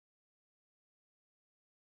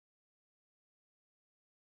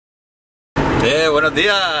Buenos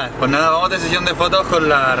días. Pues nada, vamos de sesión de fotos con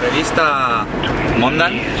la revista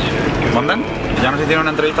Möndan. Ya nos hicieron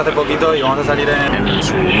una entrevista hace poquito y vamos a salir en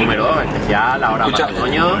su número especial ahora para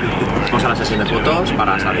otoño. Vamos a la sesión de fotos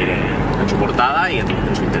para salir en su portada y en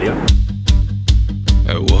su interior.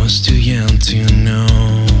 I was too young to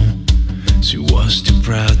know, she was too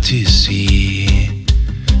proud to see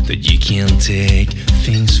that you can't take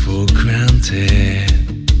things for granted.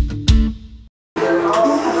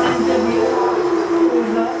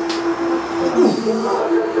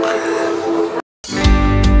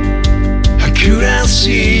 How could I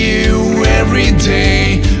see you every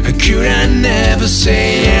day? How could I never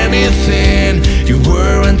say anything? You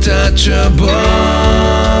were untouchable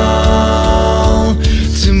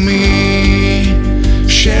to me,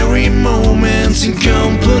 sharing moments in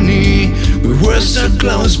company. We were so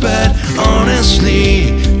close, but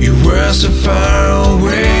honestly, you were so far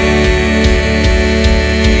away.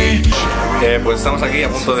 Pues estamos aquí a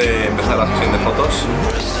punto de empezar la sesión de fotos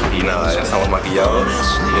y nada, ya estamos maquillados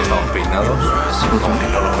y estamos peinados, aunque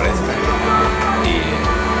no lo parezca.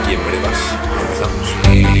 Y en brevas empezamos.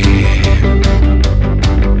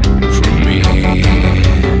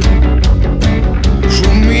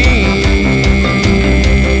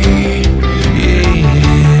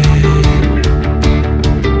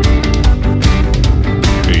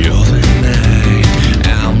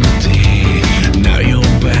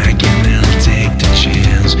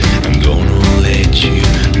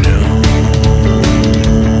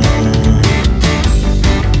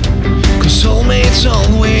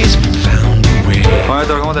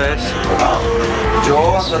 ¿Cómo te ves?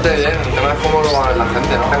 Yo bastante bien, el tema es cómo lo va a ver la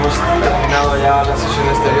gente, ¿no? Hemos terminado ya la sesión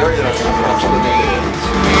exterior y la sesión de fotos de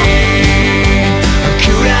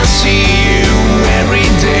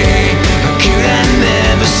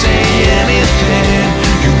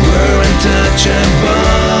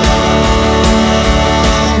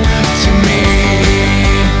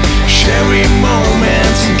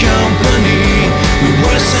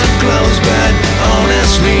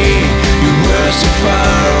So far